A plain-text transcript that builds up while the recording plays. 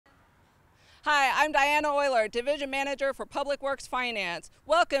Hi, I'm Diana Euler, Division Manager for Public Works Finance.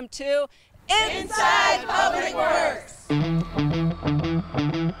 Welcome to Inside Public Works!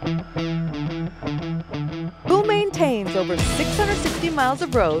 Who maintains over 660 miles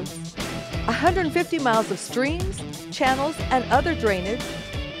of roads, 150 miles of streams, channels, and other drainage,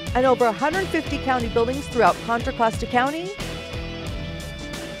 and over 150 county buildings throughout Contra, Costa County?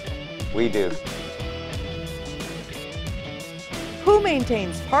 We do. Who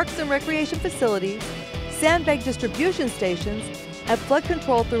maintains parks and recreation facilities, sandbag distribution stations, and flood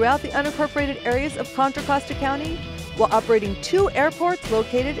control throughout the unincorporated areas of Contra, Costa County, while operating 2 airports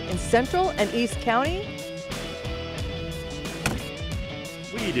located in Central and East County?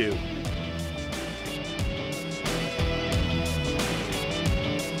 We do.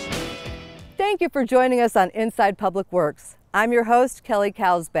 Thank you for joining us on Inside Public Works. I'm your host, Kelly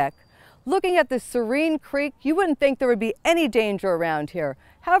Kalsbeck. Looking at this serene creek, you wouldn't think there would be any danger around here.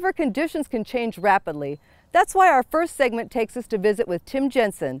 However, conditions can change rapidly. That's why our first segment takes us to visit with Tim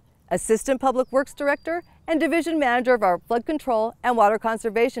Jensen, Assistant Public Works Director and Division Manager of our Flood Control and Water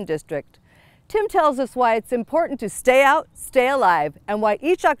Conservation District. Tim tells us why it's important to stay out, stay alive, and why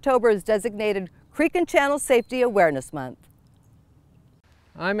each October is designated Creek and Channel Safety Awareness Month.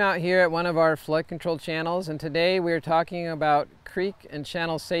 I'm out here at one of our flood control channels, and today we're talking about creek and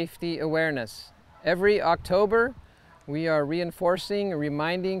channel safety awareness. Every October, we are reinforcing and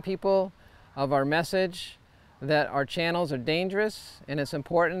reminding people of our message that our channels are dangerous and it's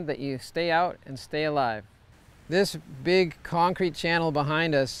important that you stay out and stay alive. This big concrete channel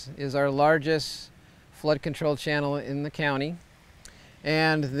behind us is our largest flood control channel in the county.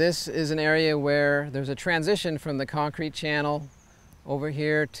 And this is an area where there's a transition from the concrete channel over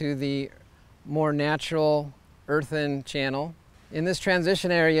here to the more natural earthen channel. In this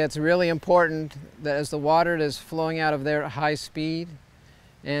transition area, it's really important that as the water is flowing out of there at high speed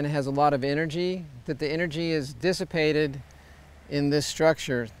and has a lot of energy, that the energy is dissipated in this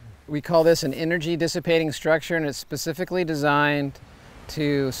structure. We call this an energy dissipating structure, and it's specifically designed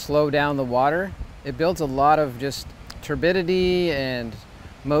to slow down the water. It builds a lot of just turbidity and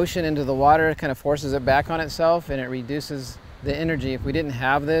motion into the water. It kind of forces it back on itself, and it reduces the energy. If we didn't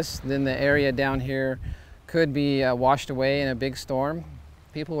have this, then the area down here could be washed away in a big storm.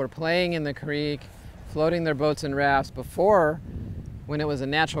 People were playing in the creek, floating their boats and rafts before, when it was a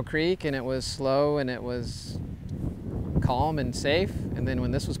natural creek and it was slow and it was calm and safe. And then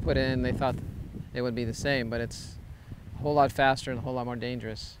when this was put in, they thought it would be the same, but it's a whole lot faster and a whole lot more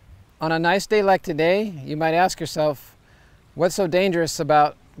dangerous. On a nice day like today, you might ask yourself, what's so dangerous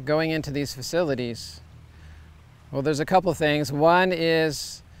about going into these facilities? Well, there's a couple things. One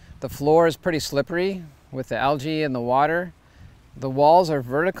is the floor is pretty slippery with the algae and the water. The walls are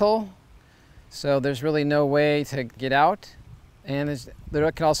vertical, so there's really no way to get out. And there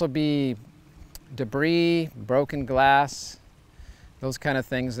can also be debris, broken glass, those kind of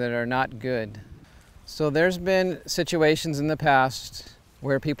things that are not good. So there's been situations in the past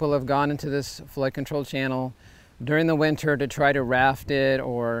where people have gone into this flood control channel during the winter to try to raft it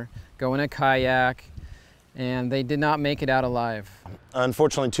or go in a kayak, and they did not make it out alive.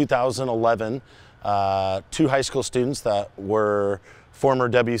 Unfortunately, in 2011, 2 high school students that were former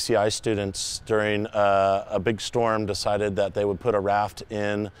WCI students during a big storm decided that they would put a raft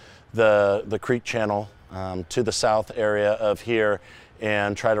in the creek channel to the south area of here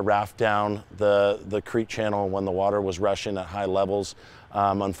and try to raft down the creek channel when the water was rushing at high levels.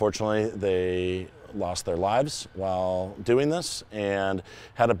 Unfortunately, they lost their lives while doing this and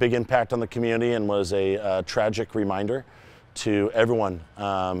had a big impact on the community, and was a tragic reminder to everyone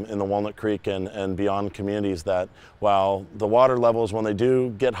in the Walnut Creek and beyond communities that while the water levels, when they do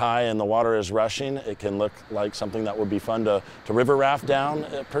get high and the water is rushing, it can look like something that would be fun to river raft down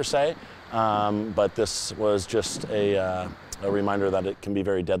per se, but this was just a reminder that it can be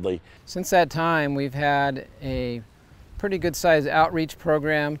very deadly. Since that time, we've had a pretty good sized outreach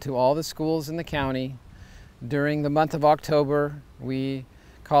program to all the schools in the county. During the month of October, we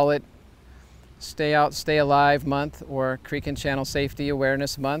call it Stay Out, Stay Alive Month, or Creek and Channel Safety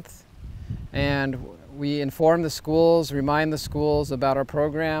Awareness Month. And we inform the schools, remind the schools about our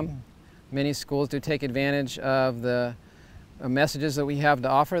program. Many schools do take advantage of the messages that we have to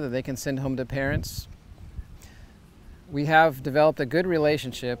offer that they can send home to parents. We have developed a good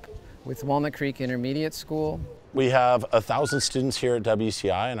relationship with Walnut Creek Intermediate School. We have 1,000 students here at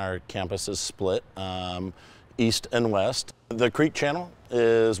WCI, and our campus is split east and west. The creek channel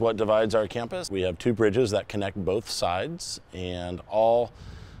is what divides our campus. We have 2 bridges that connect both sides, and all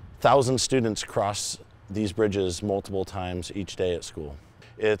 1,000 students cross these bridges multiple times each day at school.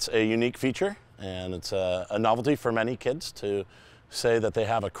 It's a unique feature, and it's a novelty for many kids to say that they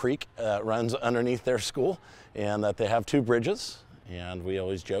have a creek that runs underneath their school and that they have 2 bridges. And we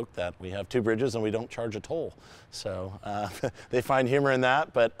always joke that we have 2 bridges and we don't charge a toll. So they find humor in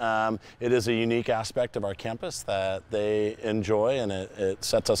that, but it is a unique aspect of our campus that they enjoy, and it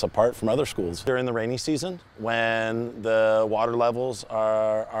sets us apart from other schools. During the rainy season, when the water levels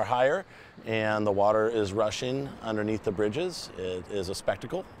are higher and the water is rushing underneath the bridges, it is a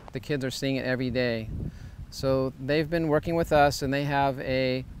spectacle. The kids are seeing it every day. So they've been working with us, and they have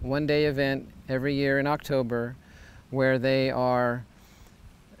a one-day event every year in October where they are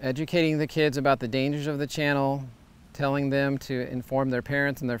educating the kids about the dangers of the channel, telling them to inform their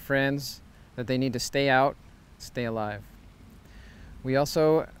parents and their friends that they need to stay out, stay alive. We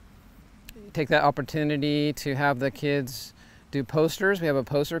also take that opportunity to have the kids do posters. We have a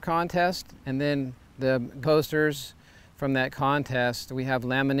poster contest, and then the posters from that contest we have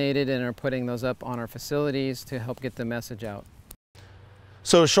laminated and are putting those up on our facilities to help get the message out.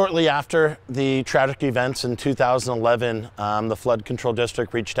 So shortly after the tragic events in 2011, the Flood Control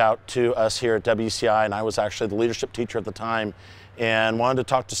District reached out to us here at WCI, and I was actually the leadership teacher at the time, and wanted to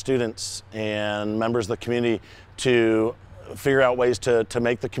talk to students and members of the community to figure out ways to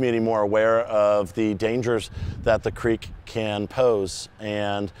make the community more aware of the dangers that the creek can pose.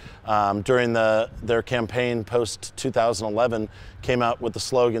 And during their campaign post-2011 came out with the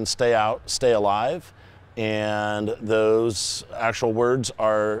slogan, "Stay out, stay alive." And those actual words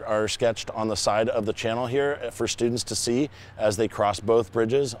are sketched on the side of the channel here for students to see as they cross both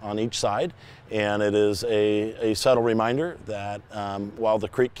bridges on each side. And it is a subtle reminder that while the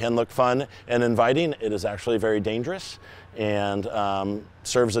creek can look fun and inviting, it is actually very dangerous and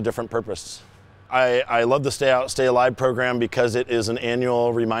serves a different purpose. I love the Stay Out, Stay Alive program because it is an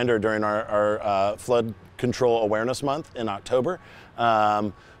annual reminder during our Flood Control Awareness Month in October.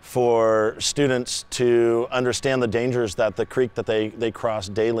 For students to understand the dangers that the creek that they cross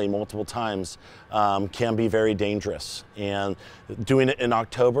daily multiple times can be very dangerous. And doing it in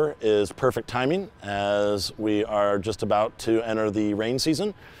October is perfect timing as we are just about to enter the rain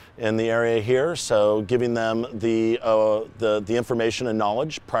season in the area here. So giving them the information and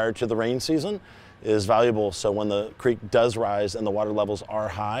knowledge prior to the rain season is valuable. So when the creek does rise and the water levels are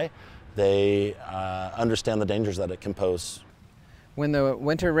high, they understand the dangers that it can pose. When the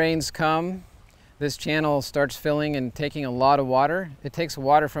winter rains come, this channel starts filling and taking a lot of water. It takes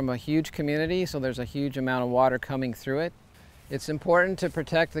water from a huge community, so there's a huge amount of water coming through it. It's important to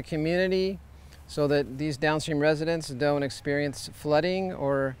protect the community so that these downstream residents don't experience flooding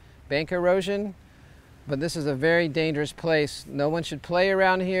or bank erosion. But this is a very dangerous place. No one should play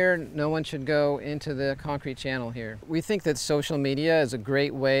around here. No one should go into the concrete channel here. We think that social media is a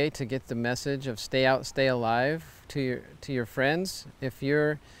great way to get the message of stay out, stay alive to your friends. If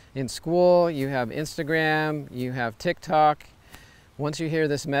you're in school, you have Instagram, you have TikTok. Once you hear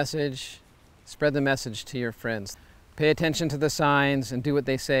this message, spread the message to your friends. Pay attention to the signs and do what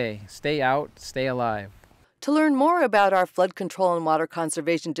they say. Stay out, stay alive. To learn more about our Flood Control and Water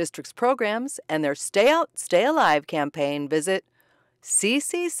Conservation District's programs and their Stay Out, Stay Alive campaign, visit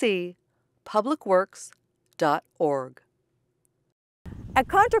cccpublicworks.org. At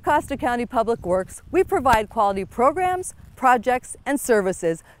Contra Costa County Public Works, we provide quality programs, projects, and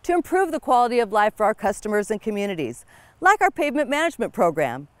services to improve the quality of life for our customers and communities, like our Pavement Management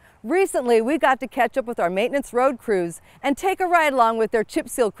Program. Recently, we got to catch up with our maintenance road crews and take a ride along with their chip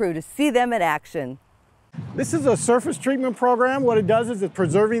seal crew to see them in action. This is a surface treatment program. What it does is it's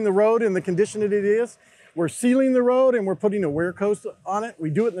preserving the road in the condition that it is. We're sealing the road and we're putting a wear coat on it. We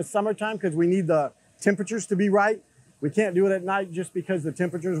do it in the summertime because we need the temperatures to be right. We can't do it at night just because the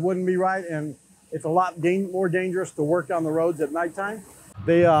temperatures wouldn't be right, and it's a lot more dangerous to work on the roads at nighttime.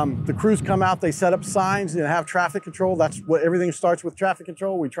 The crews come out, they set up signs and have traffic control. That's what everything starts with, traffic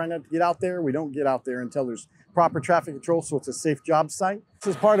control. We try not to get out there. We don't get out there until there's proper traffic control, so it's a safe job site. This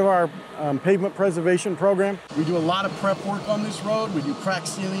is part of our pavement preservation program. We do a lot of prep work on this road. We do crack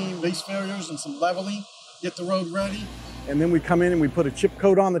sealing, base failures, and some leveling, get the road ready. And then we come in and we put a chip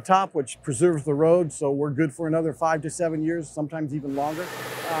coat on the top, which preserves the road, so we're good for another 5 to 7 years, sometimes even longer.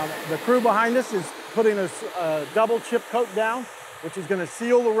 The crew behind us is putting a double chip coat down, which is going to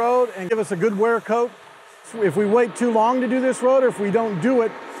seal the road and give us a good wear coat. So if we wait too long to do this road, or if we don't do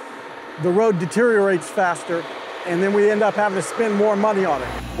it, the road deteriorates faster, and then we end up having to spend more money on it.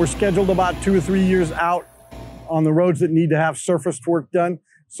 We're scheduled about 2 or 3 years out on the roads that need to have surfaced work done.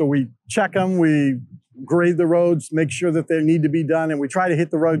 So we check them, we grade the roads, make sure that they need to be done, and we try to hit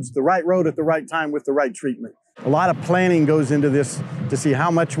the right road at the right time with the right treatment. A lot of planning goes into this to see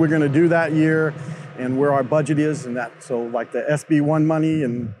how much we're going to do that year and where our budget is, and that. So like the SB1 money,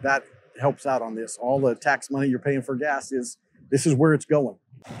 and that helps out on this. All the tax money you're paying for gas is this is where it's going.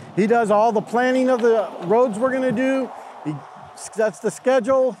 He does all the planning of the roads we're gonna do. He sets the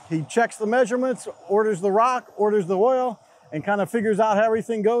schedule, he checks the measurements, orders the rock, orders the oil, and kind of figures out how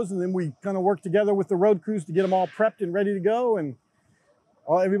everything goes. And then we kind of work together with the road crews to get them all prepped and ready to go. And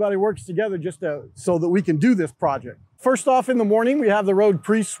everybody works together just so that we can do this project. First off, in the morning, we have the road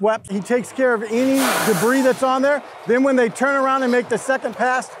pre-swept. He takes care of any debris that's on there. Then when they turn around and make the second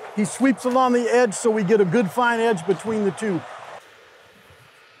pass, he sweeps along the edge so we get a good fine edge between the two.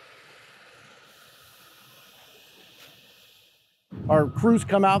 Our crews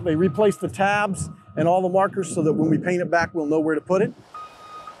come out, they replace the tabs and all the markers so that when we paint it back, we'll know where to put it.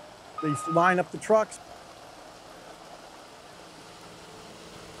 They line up the trucks.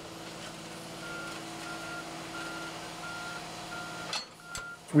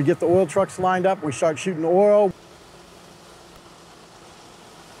 We get the oil trucks lined up, we start shooting oil.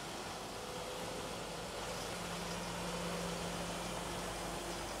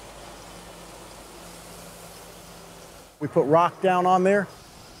 We put rock down on there.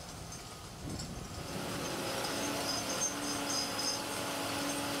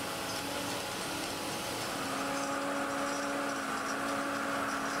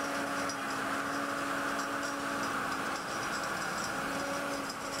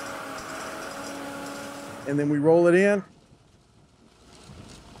 And then we roll it in.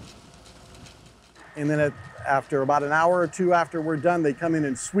 And then after about an hour or two after we're done, they come in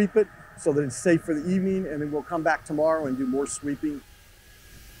and sweep it so that it's safe for the evening, and then we'll come back tomorrow and do more sweeping.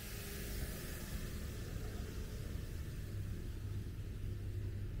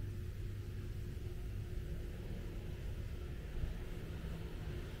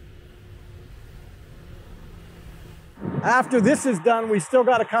 After this is done, we still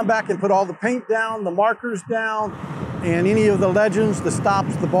got to come back and put all the paint down, the markers down, and any of the legends, the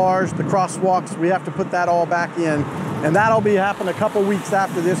stops, the bars, the crosswalks, we have to put that all back in. And that'll be happen a couple weeks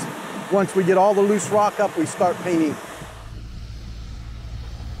after this. Once we get all the loose rock up, we start painting.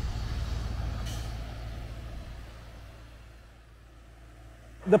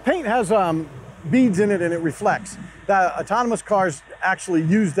 The paint has beads in it and it reflects. The autonomous cars actually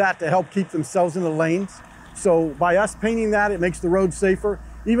use that to help keep themselves in the lanes. So by us painting that, it makes the road safer.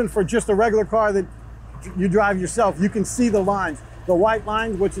 Even for just a regular car that you drive yourself, you can see the lines. The white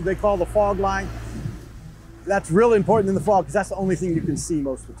lines, which they call the fog line, that's really important in the fog because that's the only thing you can see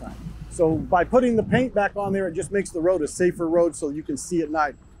most of the time. So by putting the paint back on there, it just makes the road a safer road so you can see at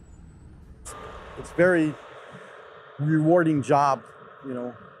night. It's a very rewarding job, you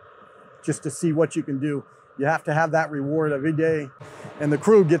know, just to see what you can do. You have to have that reward every day. And the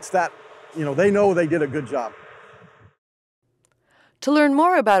crew gets that. You know, they know they did a good job. To learn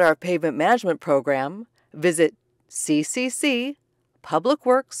more about our pavement management program, visit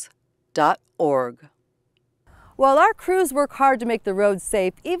cccpublicworks.org. While our crews work hard to make the roads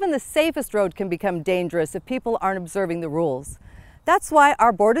safe, even the safest road can become dangerous if people aren't observing the rules. That's why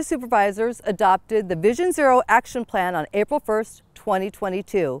our Board of Supervisors adopted the Vision Zero Action Plan on April 1st,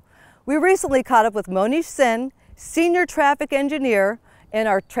 2022. We recently caught up with Monish Sen, Senior Traffic Engineer in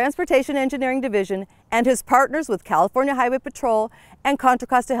our Transportation Engineering Division, and his partners with California Highway Patrol and Contra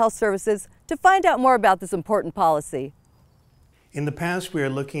Costa Health Services to find out more about this important policy. In the past, we are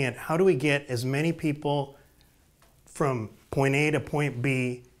looking at how do we get as many people from point A to point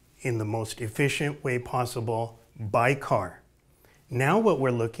B in the most efficient way possible by car. Now what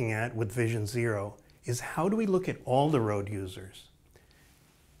we're looking at with Vision Zero is how do we look at all the road users,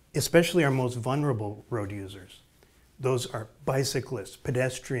 especially our most vulnerable road users. Those are bicyclists,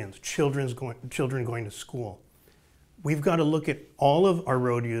 pedestrians, children going to school. We've got to look at all of our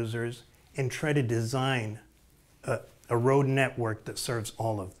road users and try to design a road network that serves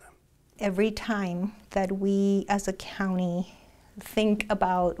all of them. Every time that we as a county think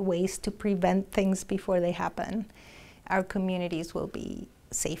about ways to prevent things before they happen, our communities will be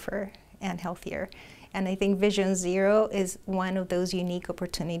safer and healthier. And I think Vision Zero is one of those unique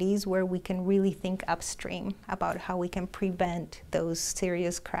opportunities where we can really think upstream about how we can prevent those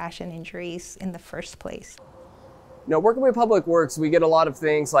serious crash and injuries in the first place. You know, working with Public Works, we get a lot of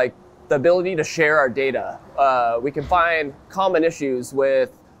things like the ability to share our data. We can find common issues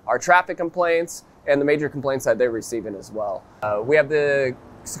with our traffic complaints and the major complaints that they're receiving as well. We have the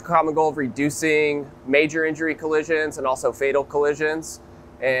common goal of reducing major injury collisions and also fatal collisions,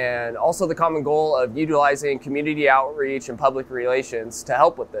 and also the common goal of utilizing community outreach and public relations to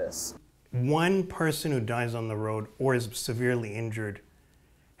help with this. One person who dies on the road or is severely injured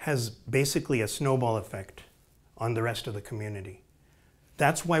has basically a snowball effect on the rest of the community.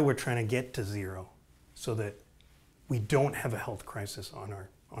 That's why we're trying to get to zero, so that we don't have a health crisis on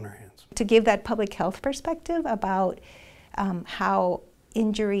our hands. To give that public health perspective about how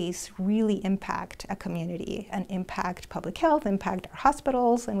injuries really impact a community and impact public health, impact our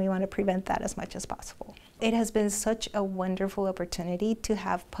hospitals, and we want to prevent that as much as possible. It has been such a wonderful opportunity to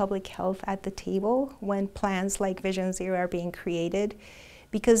have public health at the table when plans like Vision Zero are being created,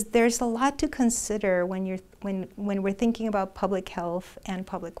 because there's a lot to consider when we're thinking about public health and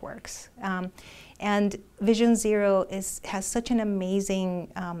public works. And Vision Zero has such an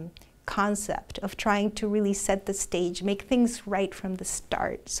amazing concept of trying to really set the stage, make things right from the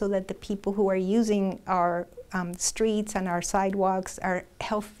start, so that the people who are using our streets and our sidewalks are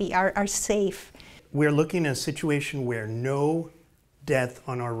healthy, are safe. We're looking at a situation where no death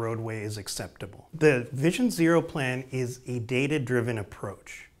on our roadway is acceptable. The Vision Zero plan is a data-driven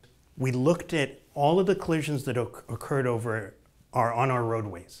approach. We looked at all of the collisions that occurred on our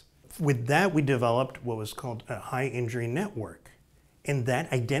roadways. With that, we developed what was called a high injury network, and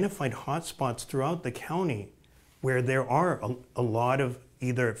that identified hotspots throughout the county where there are a lot of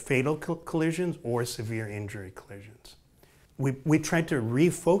either fatal collisions or severe injury collisions. We tried to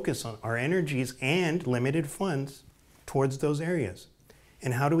refocus on our energies and limited funds towards those areas.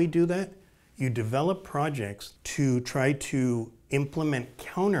 And how do we do that? You develop projects to try to implement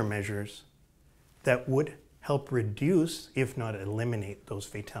countermeasures that would help reduce, if not eliminate, those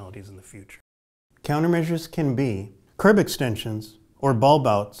fatalities in the future. Countermeasures can be curb extensions or bulb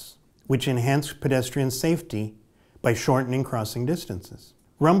outs, which enhance pedestrian safety by shortening crossing distances.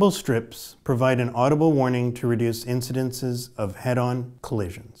 Rumble strips provide an audible warning to reduce incidences of head-on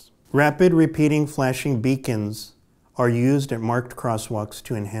collisions. Rapid repeating flashing beacons are used at marked crosswalks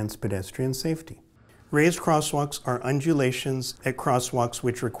to enhance pedestrian safety. Raised crosswalks are undulations at crosswalks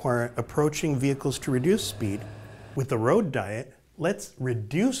which require approaching vehicles to reduce speed. With the road diet, let's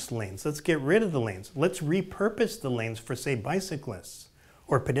reduce lanes. Let's get rid of the lanes. Let's repurpose the lanes for, say, bicyclists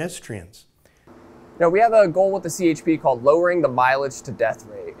or pedestrians. Now, we have a goal with the CHP called lowering the mileage to death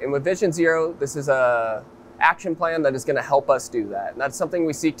rate. And with Vision Zero, this is an action plan that is going to help us do that. And that's something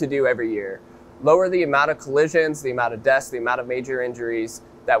we seek to do every year. Lower the amount of collisions, the amount of deaths, the amount of major injuries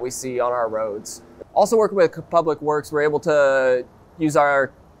that we see on our roads. Also working with Public Works, we're able to use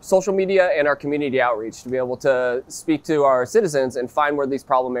our social media and our community outreach to be able to speak to our citizens and find where these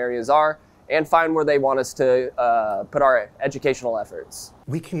problem areas are and find where they want us to put our educational efforts.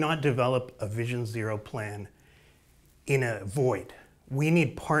 We cannot develop a Vision Zero plan in a void. We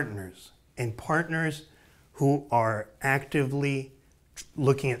need partners, and partners who are actively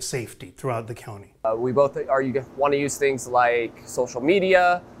looking at safety throughout the county. We both want to use things like social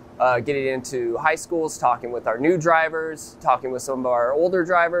media, getting into high schools, talking with our new drivers, talking with some of our older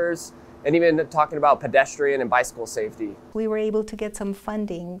drivers, and even talking about pedestrian and bicycle safety. We were able to get some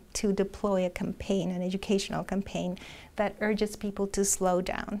funding to deploy a campaign, an educational campaign, that urges people to slow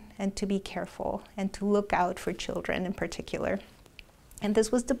down and to be careful and to look out for children in particular. And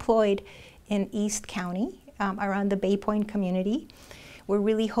this was deployed in East County, around the Bay Point community. We're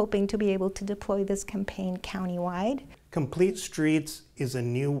really hoping to be able to deploy this campaign countywide. Complete Streets is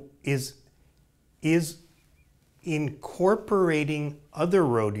incorporating other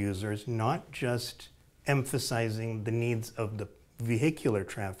road users, not just emphasizing the needs of the vehicular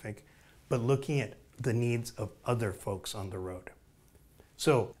traffic, but looking at the needs of other folks on the road.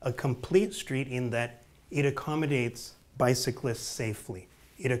 So a complete street in that it accommodates bicyclists safely.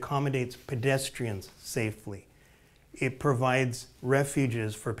 It accommodates pedestrians safely. It provides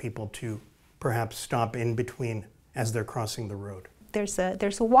refuges for people to perhaps stop in between as they're crossing the road. There's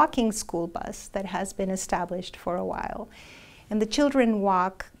a walking school bus that has been established for a while. And the children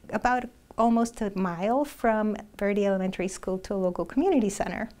walk about almost a mile from Verde Elementary School to a local community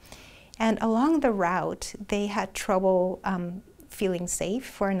center. And along the route, they had trouble feeling safe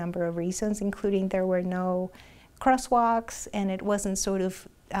for a number of reasons, including there were no crosswalks and it wasn't sort of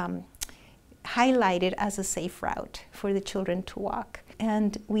highlighted as a safe route for the children to walk.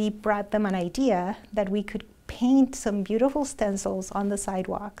 And we brought them an idea that we could paint some beautiful stencils on the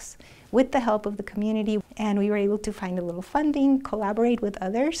sidewalks with the help of the community, and we were able to find a little funding, collaborate with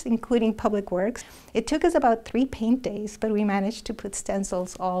others, including Public Works. It took us about 3 paint days, but we managed to put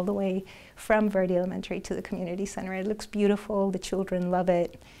stencils all the way from Verde Elementary to the community center. It looks beautiful, the children love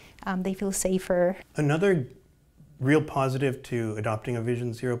it, they feel safer. Another real positive to adopting a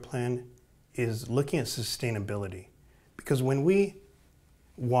Vision Zero plan is looking at sustainability. Because when we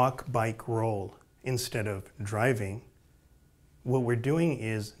walk, bike, roll instead of driving, what we're doing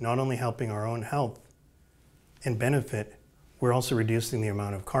is not only helping our own health and benefit, we're also reducing the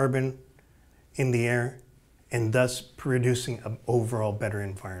amount of carbon in the air and thus producing an overall better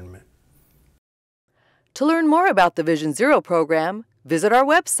environment. To learn more about the Vision Zero program, visit our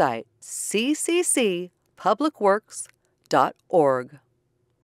website, cccpublicworks.org. publicworks.org.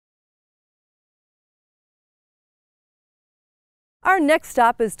 Our next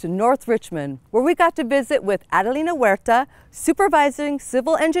stop is to North Richmond, where we got to visit with Adelina Huerta, supervising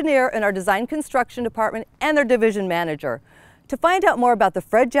civil engineer in our design construction department, and their division manager, to find out more about the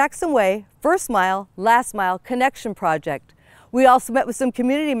Fred Jackson Way First Mile, Last Mile Connection project. We also met with some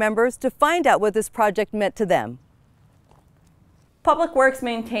community members to find out what this project meant to them. Public Works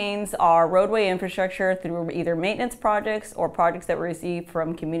maintains our roadway infrastructure through either maintenance projects or projects that we receive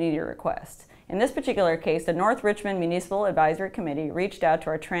from community requests. In this particular case, the North Richmond Municipal Advisory Committee reached out to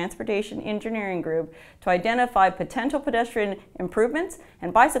our Transportation Engineering Group to identify potential pedestrian improvements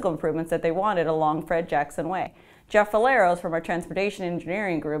and bicycle improvements that they wanted along Fred Jackson Way. Jeff Valeros from our Transportation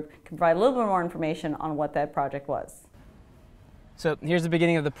Engineering Group can provide a little bit more information on what that project was. So here's the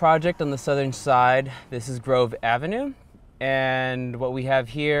beginning of the project on the southern side. This is Grove Avenue, and what we have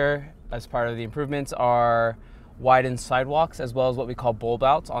here as part of the improvements are widened sidewalks as well as what we call bulb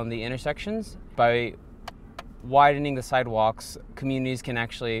outs on the intersections. By widening the sidewalks, families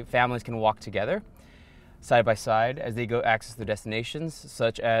can walk together side by side as they go access their destinations,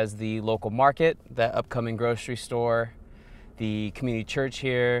 such as the local market, the upcoming grocery store, the community church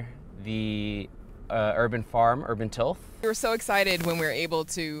here, the urban farm, Urban Tilth. We were so excited when we were able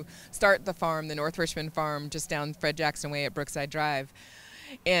to start the farm, the North Richmond farm, just down Fred Jackson Way at Brookside Drive.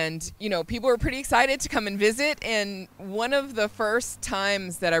 And, you know, people were pretty excited to come and visit. And one of the first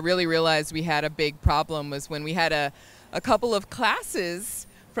times that I really realized we had a big problem was when we had a couple of classes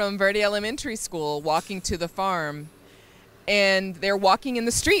from Verde Elementary School walking to the farm, and they're walking in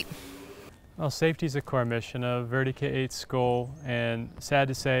the street. Well, safety is a core mission of Verde K-8 school, and sad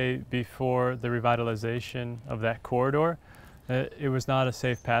to say, before the revitalization of that corridor, it was not a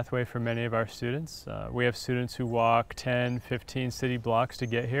safe pathway for many of our students. We have students who walk 10, 15 city blocks to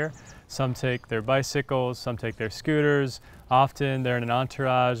get here. Some take their bicycles, some take their scooters. Often they're in an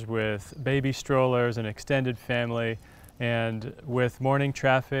entourage with baby strollers and extended family. And with morning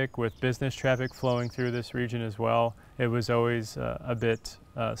traffic, with business traffic flowing through this region as well, it was always a bit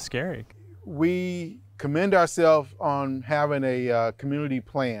scary. We commend ourselves on having a community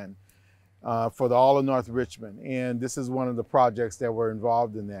plan for all of North Richmond, and this is one of the projects that we're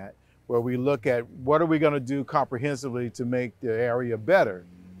involved in that, where we look at what are we going to do comprehensively to make the area better,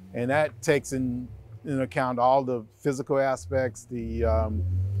 and that takes in account all the physical aspects, the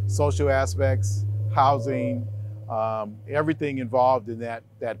social aspects, housing, everything involved in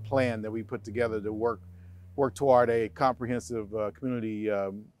that plan that we put together to work toward a comprehensive community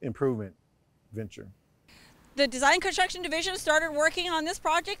improvement venture. The Design Construction Division started working on this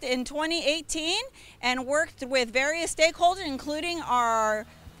project in 2018 and worked with various stakeholders, including our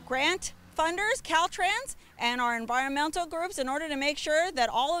grant funders, Caltrans, and our environmental groups, in order to make sure that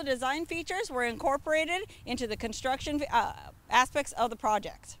all of the design features were incorporated into the construction aspects of the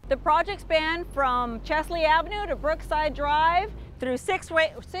project. The project spanned from Chesley Avenue to Brookside Drive through six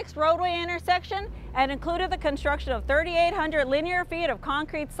roadway intersections and included the construction of 3,800 linear feet of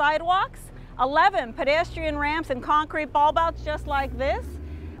concrete sidewalks, 11 pedestrian ramps and concrete bulb outs just like this,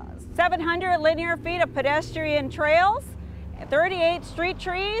 700 linear feet of pedestrian trails, 38 street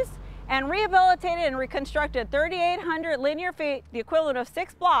trees, and rehabilitated and reconstructed 3,800 linear feet, the equivalent of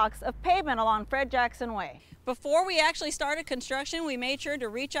 6 blocks of pavement along Fred Jackson Way. Before we actually started construction, we made sure to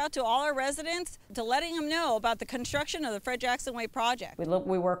reach out to all our residents to letting them know about the construction of the Fred Jackson Way project.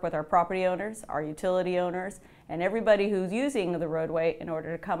 We work with our property owners, our utility owners, and everybody who's using the roadway in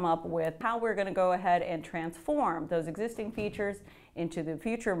order to come up with how we're going to go ahead and transform those existing features into the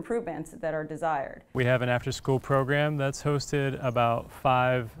future improvements that are desired. We have an after-school program that's hosted about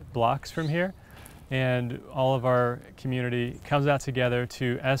 5 blocks from here, and all of our community comes out together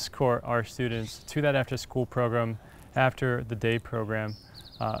to escort our students to that after-school program after the day program.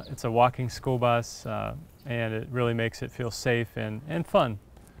 It's a walking school bus, and it really makes it feel safe and fun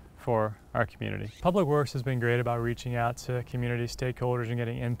for our community. Public Works has been great about reaching out to community stakeholders and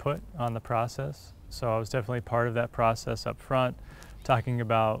getting input on the process. So I was definitely part of that process up front, talking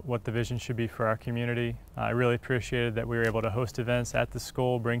about what the vision should be for our community. I really appreciated that we were able to host events at the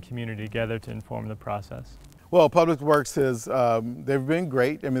school, bring community together to inform the process. Well, Public Works has, they've been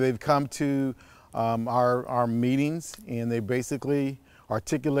great. I mean, they've come to our meetings, and they basically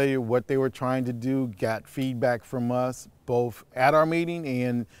articulated what they were trying to do, got feedback from us, both at our meeting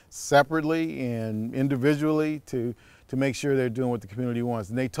and separately and individually to make sure they're doing what the community wants.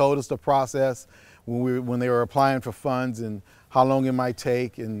 And they told us the process when they were applying for funds and how long it might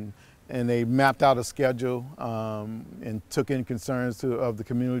take, and they mapped out a schedule and took in concerns of the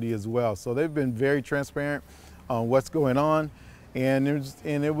community as well. So they've been very transparent on what's going on, and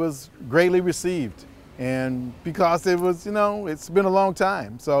it was greatly received. And because it was, you know, it's been a long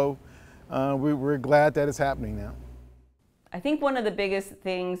time. So we're glad that it's happening now. I think one of the biggest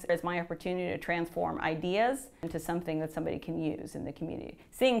things is my opportunity to transform ideas into something that somebody can use in the community.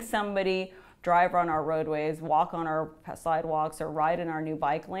 Seeing somebody drive on our roadways, walk on our sidewalks, or ride in our new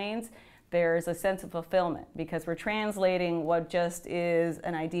bike lanes, there's a sense of fulfillment because we're translating what just is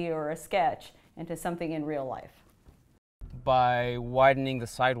an idea or a sketch into something in real life. By widening the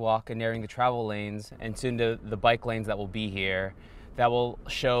sidewalk and narrowing the travel lanes and soon to the bike lanes that will be here, that will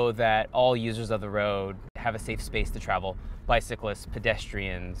show that all users of the road have a safe space to travel, bicyclists,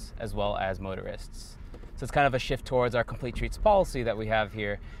 pedestrians, as well as motorists. So it's kind of a shift towards our complete streets policy that we have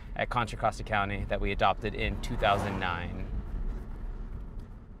here at Contra, Costa County that we adopted in 2009.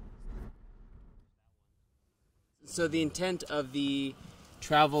 So the intent of the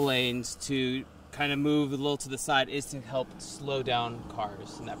travel lanes to kind of move a little to the side is to help slow down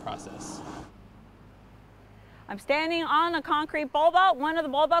cars in that process. I'm standing on a concrete ball belt, one of the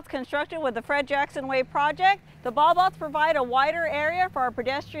ball belts constructed with the Fred Jackson Way project. The ball belts provide a wider area for our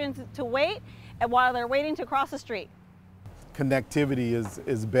pedestrians to wait while they're waiting to cross the street. Connectivity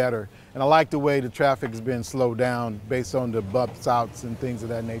is better. And I like the way the traffic has been slowed down based on the bumps outs and things of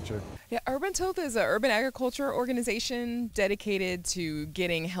that nature. Yeah, Urban Tilth is an urban agriculture organization dedicated to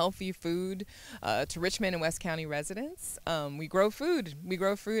getting healthy food to Richmond and West County residents. We grow food. We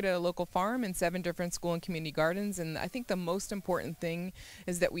grow food at a local farm in 7 different school and community gardens. And I think the most important thing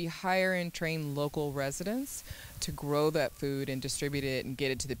is that we hire and train local residents to grow that food and distribute it and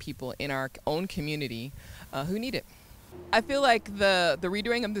get it to the people in our own community who need it. I feel like the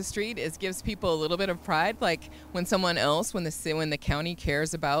redoing of the street gives people a little bit of pride, like when someone else, when the county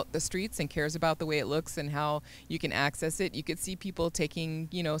cares about the streets and cares about the way it looks and how you can access it. You could see people taking,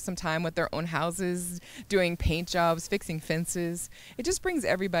 you know, some time with their own houses, doing paint jobs, fixing fences. It just brings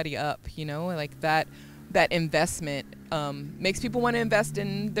everybody up, you know, like that investment makes people want to invest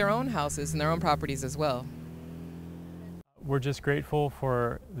in their own houses and their own properties as well. We're just grateful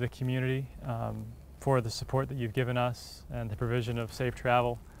for the community, for the support that you've given us and the provision of safe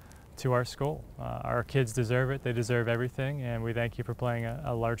travel to our school. Our kids deserve it, they deserve everything, and we thank you for playing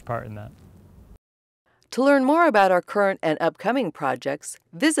a large part in that. To learn more about our current and upcoming projects,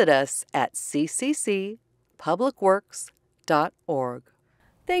 visit us at cccpublicworks.org.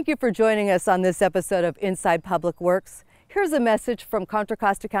 Thank you for joining us on this episode of Inside Public Works. Here's a message from Contra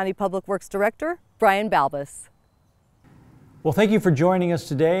Costa County Public Works Director, Brian Balbus. Well, thank you for joining us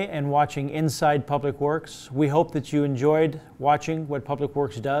today and watching Inside Public Works. We hope that you enjoyed watching what Public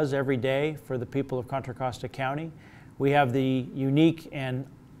Works does every day for the people of Contra Costa County. We have the unique and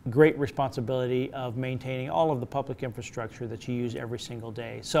great responsibility of maintaining all of the public infrastructure that you use every single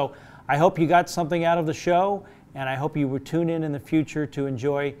day. So I hope you got something out of the show, and I hope you will tune in the future to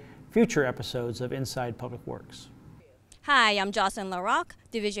enjoy future episodes of Inside Public Works. Hi, I'm Jocelyn LaRocque,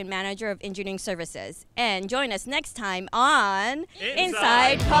 Division Manager of Engineering Services, and join us next time on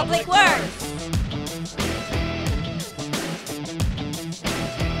Inside Public Works.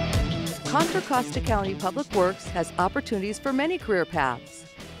 Contra Costa County Public Works has opportunities for many career paths,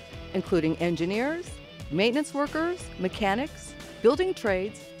 including engineers, maintenance workers, mechanics, building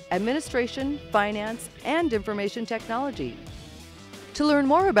trades, administration, finance, and information technology. To learn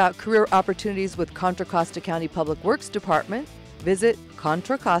more about career opportunities with Contra Costa County Public Works Department, visit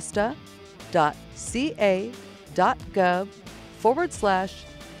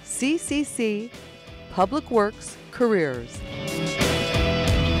contracosta.ca.gov/CCC Public Works Careers.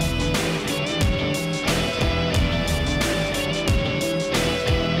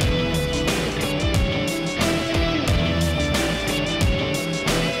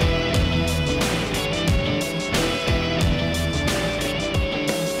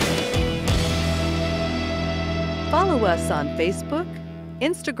 Follow us on Facebook,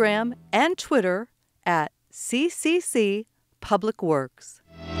 Instagram, and Twitter at CCC Public Works.